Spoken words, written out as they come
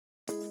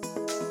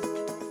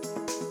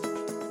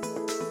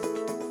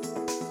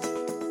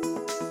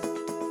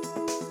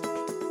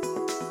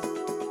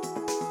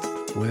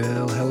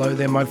Well, hello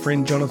there, my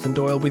friend Jonathan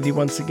Doyle with you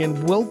once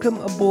again. Welcome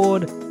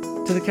aboard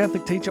to the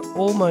Catholic Teacher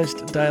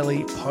Almost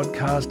Daily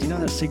podcast. You know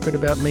the secret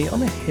about me?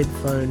 I'm a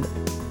headphone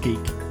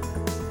geek.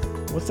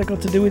 What's that got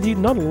to do with you?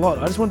 Not a lot.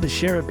 I just wanted to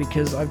share it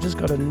because I've just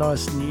got a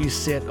nice new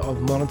set of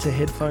monitor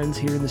headphones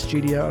here in the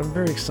studio. I'm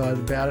very excited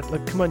about it.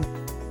 Look, come on,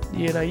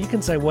 you know, you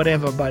can say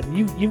whatever, but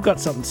you've got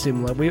something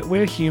similar.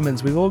 We're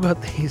humans. We've all got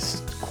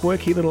these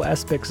quirky little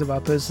aspects of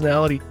our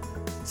personality.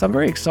 So I'm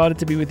very excited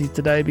to be with you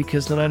today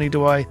because not only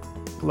do I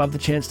love the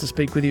chance to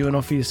speak with you and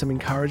offer you some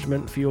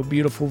encouragement for your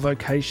beautiful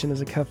vocation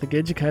as a Catholic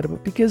educator,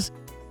 but because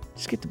I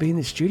just get to be in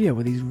the studio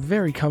with these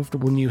very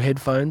comfortable new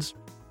headphones.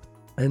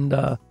 And,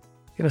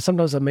 you know,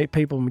 sometimes I meet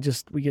people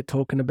and we get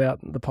talking about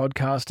the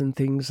podcast and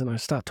things, and I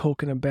start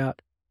talking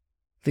about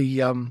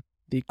the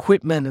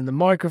equipment and the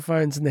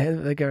microphones, and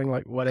they're going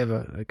like,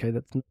 whatever, okay,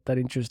 that's not that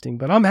interesting.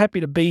 But I'm happy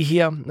to be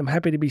here. I'm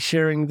happy to be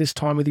sharing this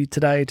time with you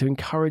today to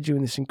encourage you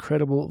in this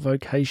incredible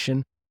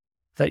vocation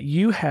that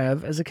you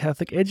have as a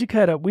Catholic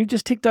educator. We've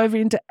just ticked over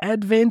into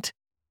Advent.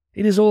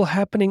 It is all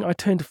happening. I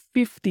turned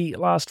 50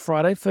 last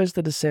Friday, 1st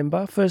of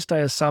December, first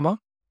day of summer.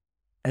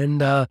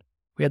 And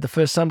we had the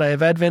first Sunday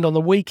of Advent on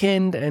the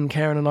weekend, and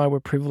Karen and I were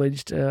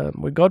privileged.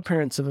 We're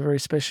godparents of a very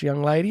special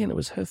young lady, and it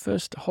was her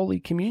first Holy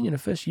Communion, her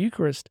first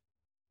Eucharist.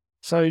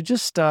 So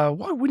just, why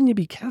wouldn't you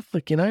be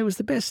Catholic? You know, it was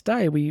the best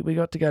day. We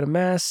got to go to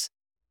Mass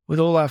with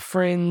all our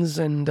friends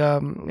and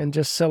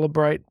just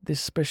celebrate this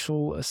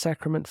special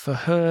sacrament for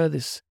her,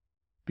 this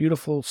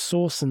beautiful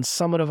source and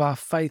summit of our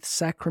faith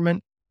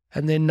sacrament.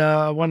 And then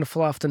a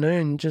wonderful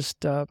afternoon,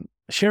 just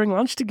sharing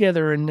lunch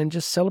together and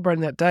just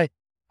celebrating that day.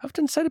 I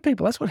often say to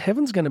people, that's what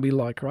heaven's going to be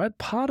like, right?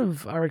 Part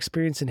of our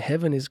experience in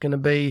heaven is going to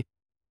be,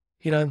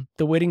 you know,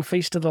 the wedding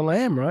feast of the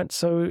Lamb, right?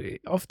 So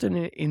often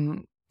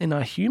in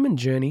our human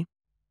journey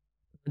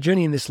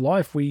in this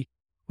life, we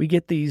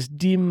get these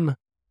dim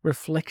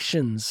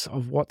reflections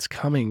of what's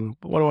coming.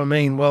 What do I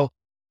mean? Well,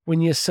 when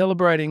you're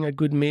celebrating a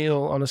good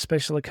meal on a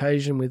special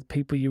occasion with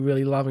people you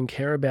really love and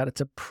care about,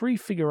 it's a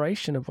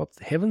prefiguration of what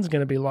heaven's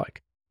going to be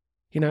like.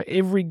 You know,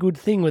 every good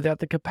thing without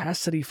the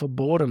capacity for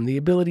boredom, the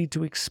ability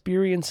to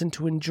experience and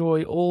to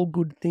enjoy all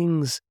good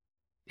things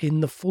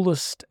in the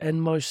fullest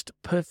and most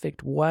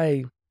perfect way.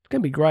 It's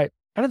going to be great.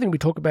 I don't think we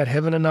talk about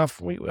heaven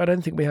enough. I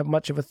don't think we have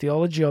much of a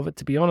theology of it,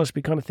 to be honest.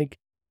 We kind of think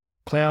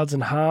clouds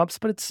and harps,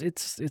 but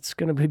it's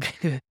going to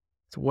be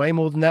it's way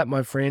more than that,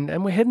 my friend.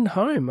 And we're heading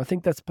home. I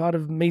think that's part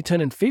of me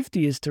turning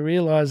 50 is to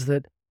realize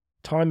that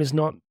time is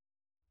not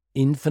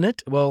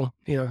infinite. Well,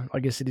 you know, I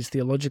guess it is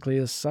theologically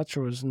as such,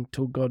 or as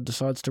until God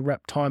decides to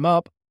wrap time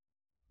up.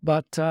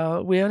 But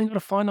we only got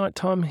a finite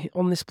time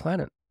on this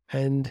planet.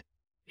 And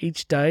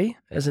each day,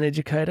 as an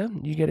educator,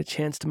 you get a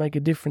chance to make a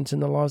difference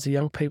in the lives of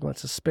young people.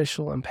 That's a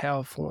special and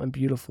powerful and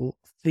beautiful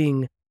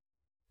thing.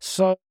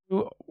 So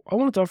I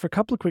wanted to offer a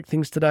couple of quick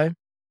things today.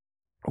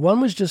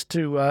 One was just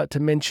to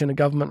mention a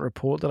government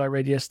report that I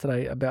read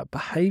yesterday about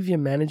behaviour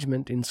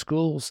management in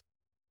schools.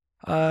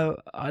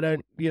 There's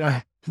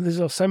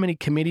so many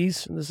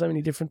committees, there's so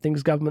many different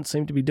things governments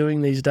seem to be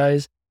doing these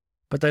days,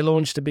 but they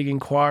launched a big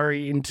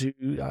inquiry into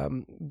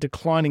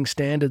declining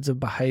standards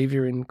of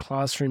behaviour in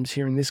classrooms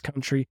here in this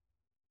country.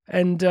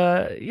 And,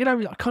 I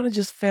kind of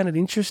just found it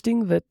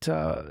interesting that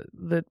how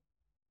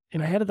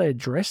do they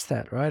address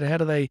that, right? How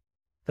do they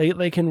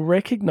can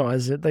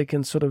recognize it. They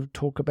can sort of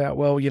talk about,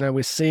 well, you know,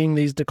 we're seeing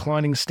these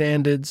declining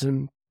standards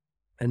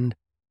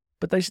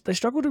but they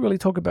struggle to really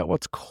talk about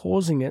what's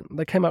causing it.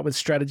 They came up with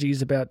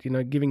strategies about, you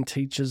know, giving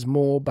teachers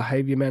more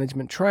behavior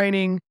management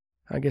training.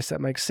 I guess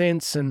that makes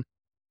sense.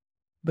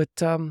 But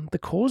the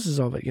causes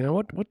of it, you know,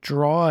 what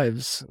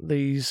drives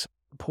these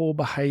poor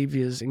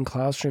behaviors in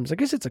classrooms? I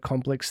guess it's a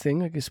complex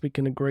thing. I guess we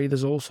can agree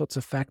there's all sorts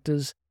of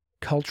factors,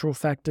 cultural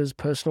factors,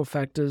 personal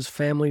factors,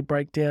 family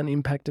breakdown,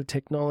 impact of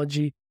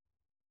technology.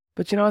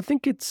 But, you know, I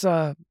think it's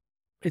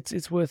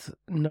worth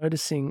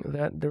noticing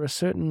that there are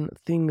certain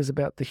things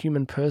about the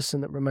human person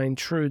that remain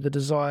true. The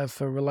desire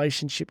for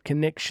relationship,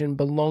 connection,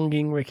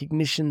 belonging,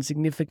 recognition,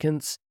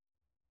 significance,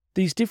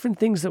 these different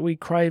things that we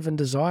crave and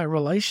desire,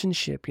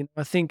 relationship. You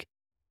know, I think,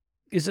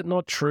 is it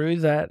not true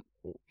that,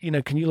 you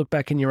know, can you look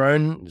back in your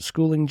own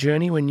schooling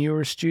journey when you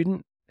were a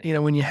student? You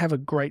know, when you have a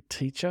great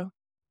teacher,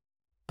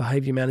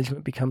 behavior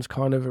management becomes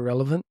kind of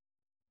irrelevant.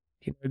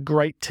 You know,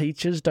 great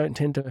teachers don't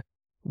tend to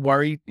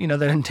worry, you know,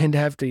 they don't tend to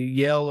have to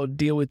yell or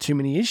deal with too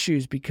many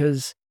issues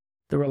because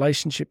the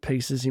relationship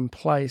piece is in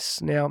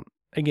place. Now,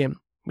 again,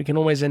 we can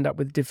always end up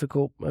with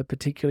a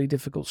particularly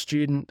difficult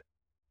student.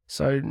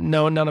 So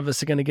none of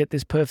us are going to get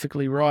this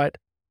perfectly right.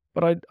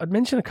 But I'd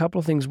mention a couple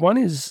of things. One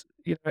is,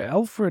 you know,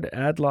 Alfred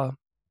Adler,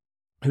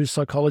 whose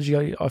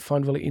psychology I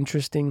find really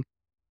interesting.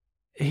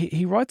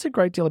 He writes a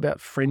great deal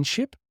about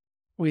friendship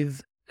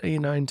with, you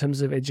know, in terms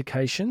of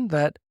education,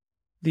 that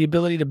the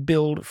ability to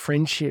build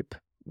friendship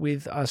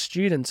with our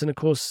students. And of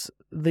course,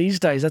 these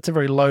days, that's a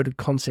very loaded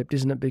concept,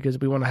 isn't it? Because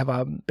we want to have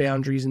our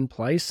boundaries in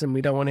place and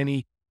we don't want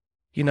any,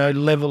 you know,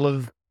 level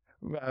of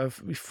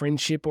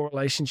friendship or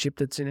relationship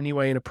that's in any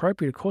way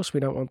inappropriate. Of course,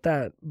 we don't want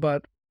that.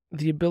 But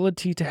the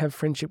ability to have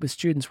friendship with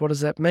students, what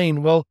does that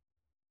mean? Well,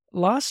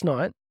 last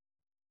night,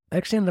 I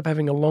actually ended up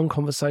having a long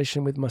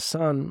conversation with my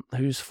son,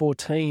 who's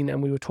 14,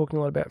 and we were talking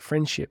a lot about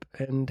friendship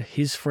and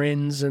his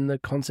friends and the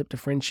concept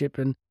of friendship.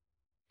 And,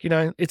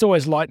 it's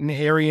always light and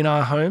airy in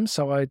our home.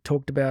 So I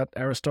talked about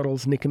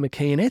Aristotle's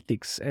Nicomachean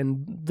Ethics,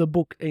 and the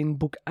book in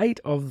book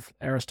 8 of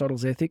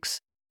Aristotle's Ethics,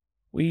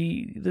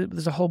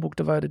 there's a whole book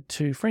devoted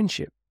to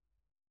friendship.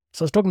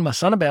 So I was talking to my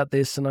son about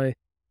this, and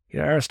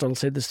Aristotle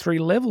said there's 3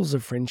 levels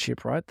of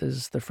friendship, right?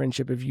 There's the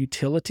friendship of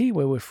utility,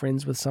 where we're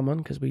friends with someone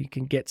because we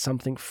can get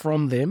something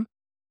from them.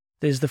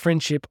 There's the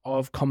friendship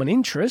of common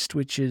interest,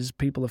 which is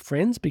people are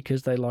friends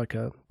because they like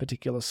a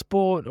particular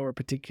sport or a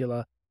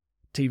particular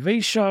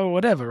TV show or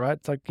whatever, right?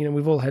 It's like,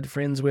 we've all had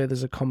friends where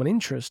there's a common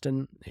interest,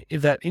 and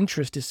if that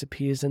interest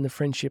disappears, then the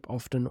friendship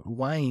often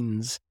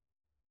wanes.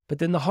 But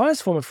then the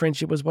highest form of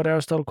friendship was what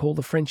Aristotle called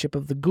the friendship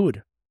of the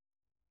good,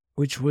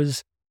 which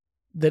was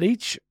that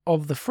each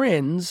of the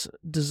friends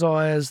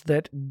desires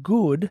that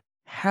good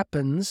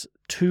happens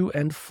to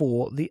and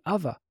for the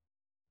other.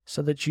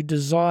 So that you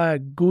desire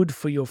good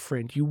for your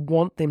friend. You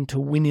want them to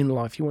win in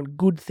life. You want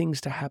good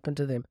things to happen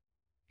to them.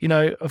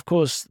 Of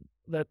course,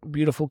 that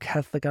beautiful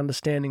Catholic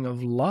understanding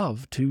of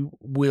love, to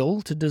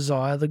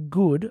desire the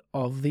good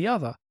of the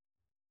other.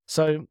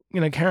 So,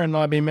 Karen and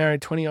I have been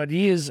married 20-odd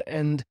years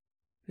and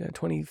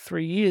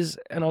 23 years,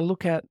 and I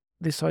look at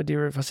this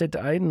idea of, I said to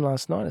Aiden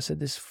last night, I said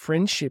this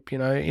friendship,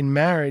 in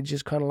marriage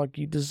is kind of like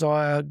you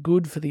desire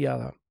good for the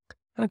other.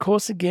 And of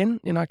course, again,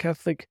 in our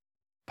Catholic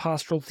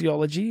pastoral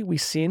theology, we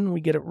sin, we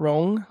get it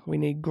wrong, we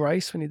need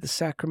grace, we need the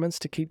sacraments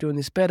to keep doing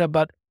this better.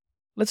 But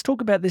let's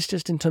talk about this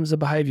just in terms of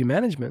behavior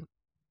management,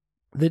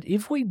 that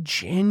if we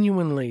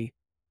genuinely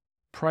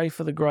pray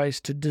for the grace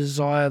to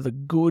desire the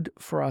good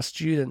for our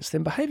students,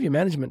 then behavior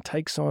management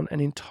takes on an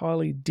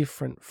entirely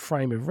different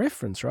frame of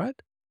reference,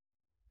 right?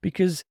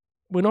 Because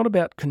we're not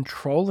about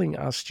controlling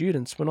our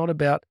students. We're not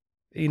about,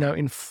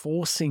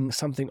 enforcing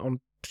something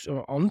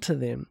onto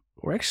them.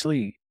 We're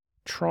actually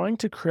trying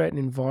to create an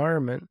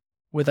environment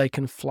where they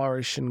can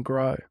flourish and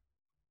grow.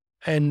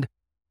 And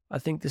I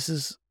think this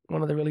is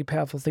one of the really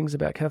powerful things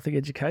about Catholic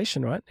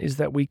education, right? Is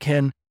that we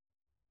can,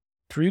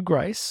 through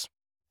grace,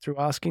 through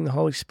asking the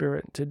Holy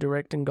Spirit to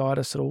direct and guide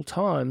us at all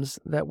times,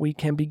 that we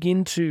can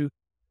begin to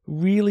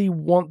really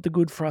want the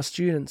good for our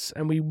students,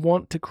 and we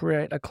want to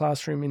create a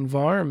classroom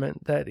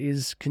environment that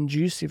is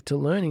conducive to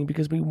learning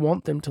because we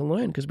want them to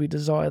learn, because we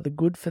desire the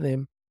good for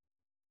them.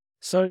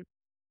 So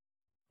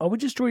I would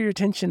just draw your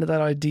attention to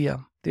that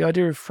idea, the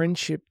idea of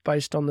friendship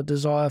based on the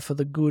desire for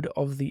the good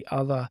of the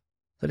other,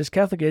 that as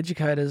Catholic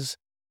educators,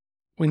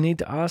 we need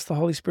to ask the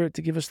Holy Spirit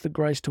to give us the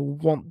grace to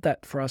want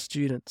that for our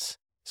students.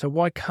 So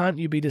why can't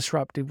you be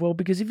disruptive? Well,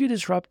 because if you're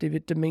disruptive,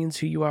 it demeans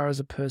who you are as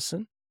a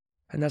person,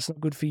 and that's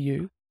not good for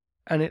you.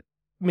 And it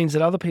means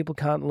that other people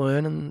can't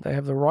learn, and they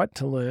have the right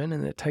to learn,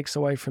 and it takes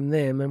away from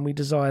them, and we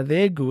desire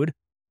their good.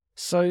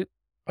 So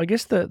I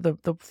guess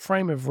the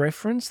frame of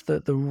reference,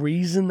 the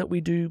reason that we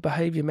do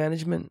behavior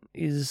management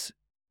is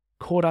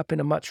caught up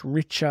in a much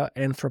richer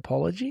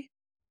anthropology.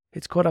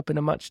 It's caught up in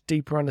a much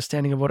deeper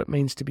understanding of what it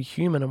means to be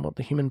human and what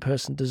the human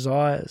person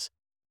desires.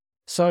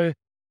 So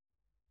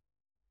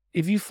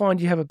if you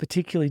find you have a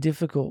particularly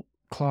difficult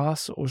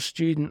class or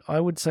student, I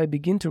would say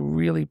begin to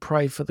really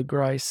pray for the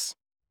grace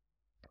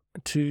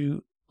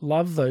to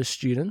love those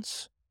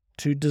students,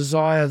 to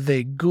desire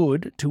their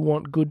good, to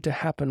want good to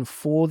happen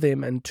for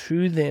them and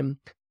to them,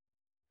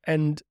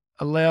 and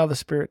allow the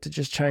Spirit to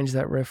just change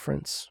that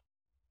reference.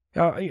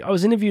 I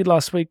was interviewed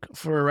last week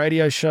for a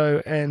radio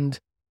show, and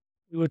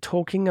we were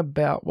talking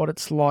about what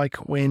it's like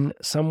when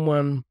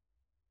someone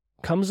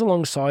comes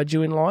alongside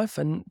you in life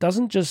and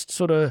doesn't just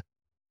sort of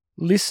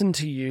listen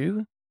to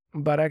you,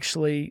 but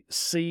actually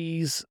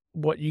sees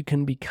what you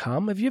can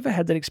become. Have you ever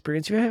had that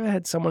experience? Have you ever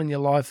had someone in your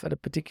life at a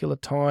particular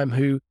time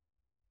who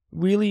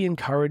really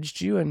encouraged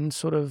you and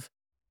sort of,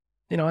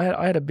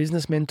 I had a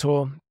business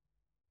mentor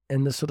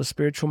and the sort of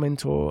spiritual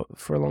mentor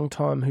for a long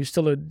time who's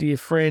still a dear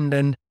friend.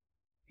 And,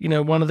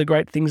 one of the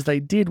great things they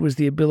did was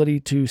the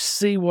ability to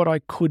see what I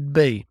could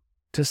be,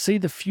 to see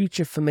the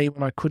future for me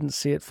when I couldn't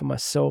see it for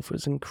myself. It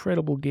was an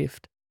incredible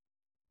gift.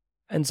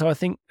 And so I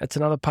think that's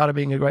another part of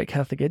being a great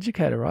Catholic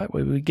educator, right?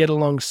 Where we get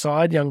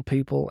alongside young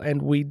people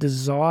and we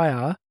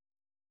desire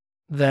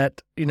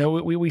that,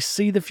 we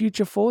see the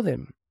future for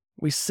them.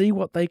 We see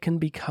what they can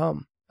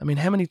become. I mean,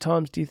 how many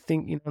times do you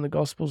think, in the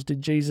Gospels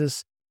did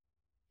Jesus,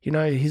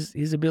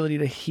 his ability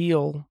to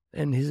heal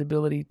and his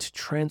ability to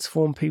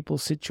transform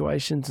people's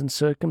situations and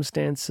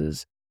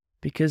circumstances,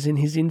 because in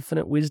his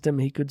infinite wisdom,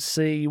 he could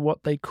see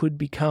what they could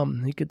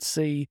become. He could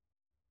see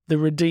the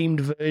redeemed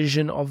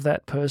version of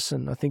that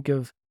person. I think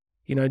of,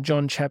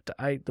 John chapter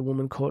 8, the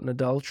woman caught in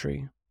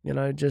adultery.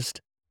 Just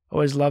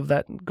always love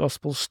that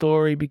gospel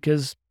story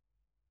because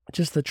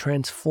just the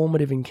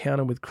transformative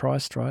encounter with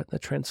Christ, right? The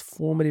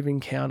transformative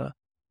encounter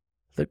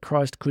that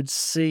Christ could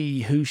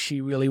see who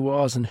she really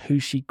was and who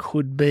she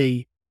could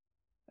be.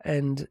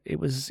 And it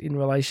was in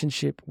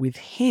relationship with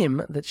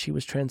him that she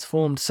was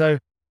transformed. So,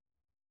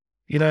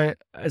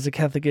 as a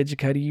Catholic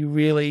educator, you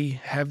really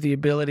have the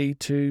ability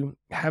to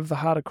have the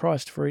heart of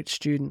Christ for each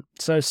student.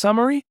 So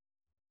summary,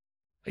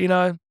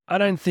 I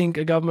don't think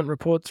a government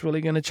report's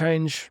really going to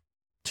change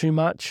too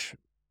much.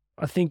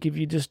 I think if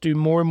you just do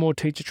more and more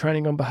teacher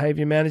training on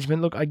behaviour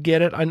management, look, I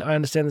get it. I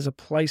understand there's a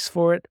place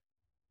for it.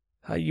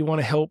 You want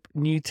to help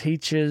new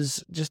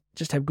teachers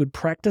just have good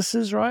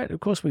practices, right? Of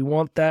course, we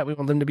want that. We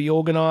want them to be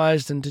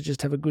organised and to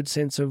just have a good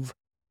sense of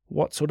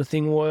what sort of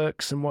thing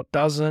works and what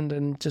doesn't,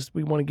 and just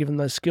we want to give them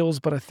those skills.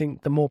 But I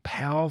think the more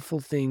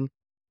powerful thing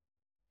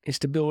is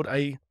to build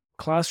a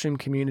classroom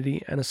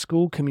community and a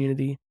school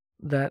community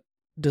that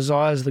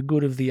desires the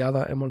good of the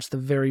other and wants the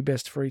very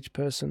best for each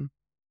person.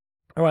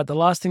 All right, the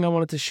last thing I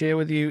wanted to share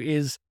with you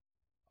is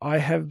I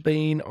have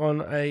been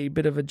on a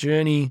bit of a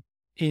journey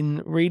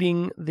in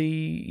reading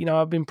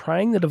I've been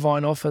praying the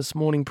Divine Office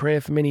morning prayer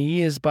for many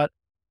years, but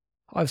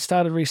I've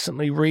started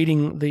recently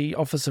reading the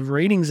Office of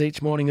Readings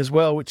each morning as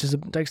well, which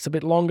takes a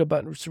bit longer,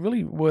 but it's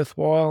really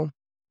worthwhile.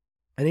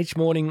 And each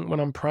morning when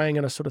I'm praying,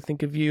 and I sort of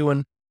think of you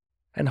and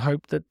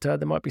hope that there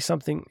might be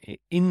something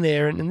in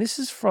there. And this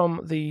is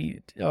from the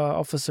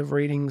Office of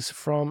Readings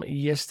from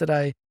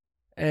yesterday,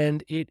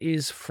 and it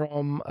is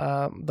from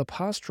the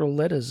Pastoral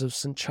Letters of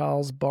St.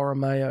 Charles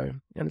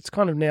Borromeo. And it's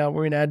kind of now,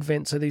 we're in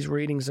Advent, so these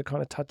readings are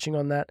kind of touching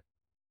on that.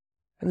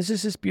 And this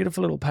is this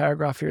beautiful little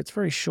paragraph here. It's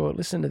very short.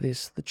 Listen to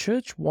this. The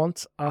Church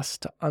wants us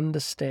to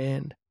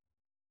understand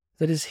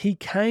that as he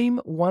came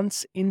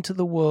once into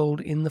the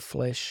world in the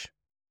flesh,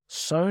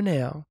 so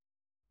now,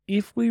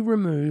 if we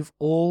remove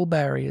all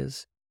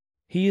barriers,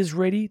 he is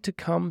ready to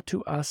come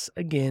to us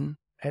again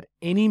at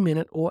any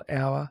minute or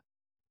hour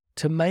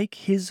to make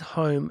his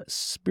home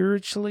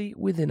spiritually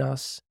within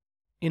us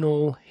in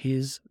all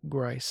his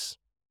grace.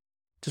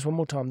 Just one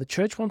more time. The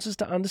Church wants us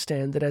to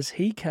understand that as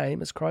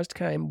Christ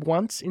came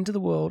once into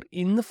the world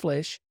in the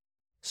flesh,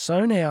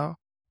 so now,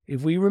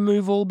 if we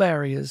remove all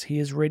barriers, he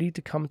is ready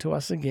to come to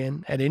us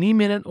again at any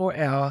minute or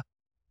hour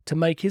to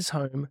make his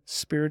home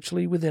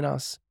spiritually within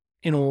us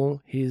in all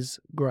his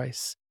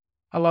grace.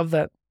 I love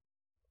that.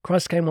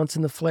 Christ came once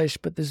in the flesh,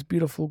 but this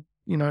beautiful,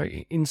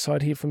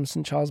 insight here from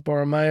St. Charles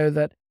Borromeo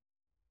that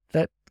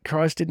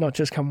Christ did not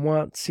just come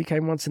once. He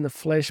came once in the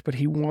flesh, but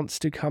he wants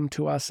to come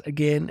to us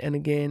again and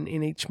again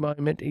in each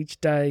moment, each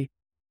day.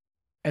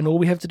 And all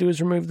we have to do is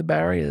remove the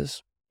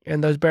barriers.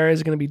 And those barriers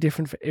are going to be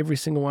different for every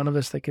single one of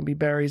us. They can be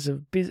barriers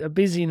of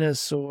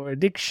busyness or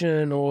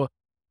addiction or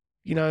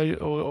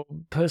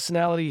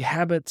personality,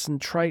 habits and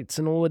traits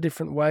and all the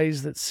different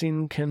ways that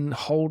sin can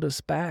hold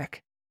us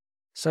back.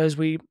 So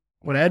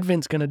what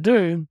Advent's going to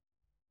do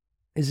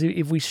is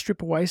if we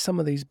strip away some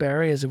of these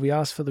barriers, if we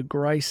ask for the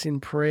grace in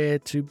prayer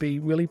to be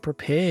really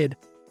prepared,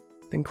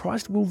 then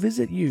Christ will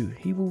visit you.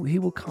 He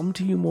will come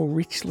to you more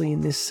richly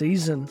in this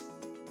season.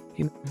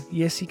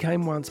 Yes, he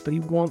came once, but he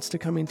wants to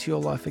come into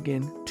your life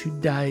again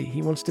today.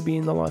 He wants to be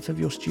in the life of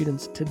your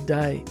students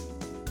today.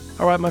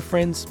 All right, my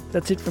friends,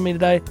 that's it for me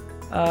today.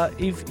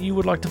 If you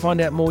would like to find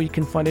out more, you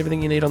can find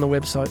everything you need on the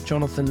website,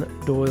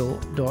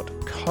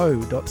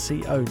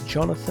 jonathandoyle.co.co,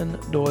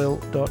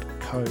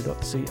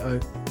 jonathandoyle.co.co.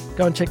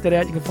 Go and check that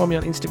out. You can find me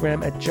on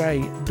Instagram at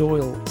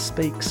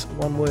jdoylespeaks,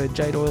 one word,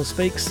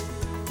 jdoylespeaks.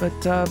 But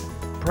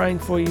praying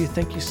for you,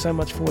 thank you so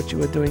much for what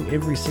you are doing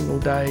every single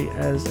day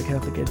as a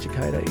Catholic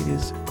educator. It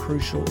is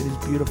crucial, it is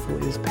beautiful,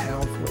 it is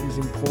powerful, it is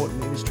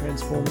important, it is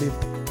transformative.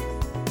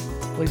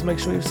 Please make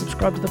sure you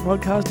subscribe to the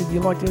podcast. If you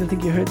liked anything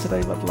you heard today,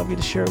 I'd love you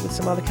to share it with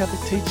some other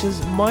Catholic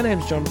teachers. My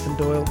name's Jonathan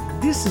Doyle.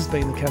 This has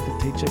been the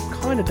Catholic Teacher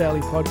Kinda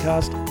Daily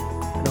Podcast,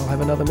 and I'll have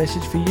another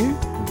message for you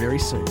very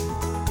soon.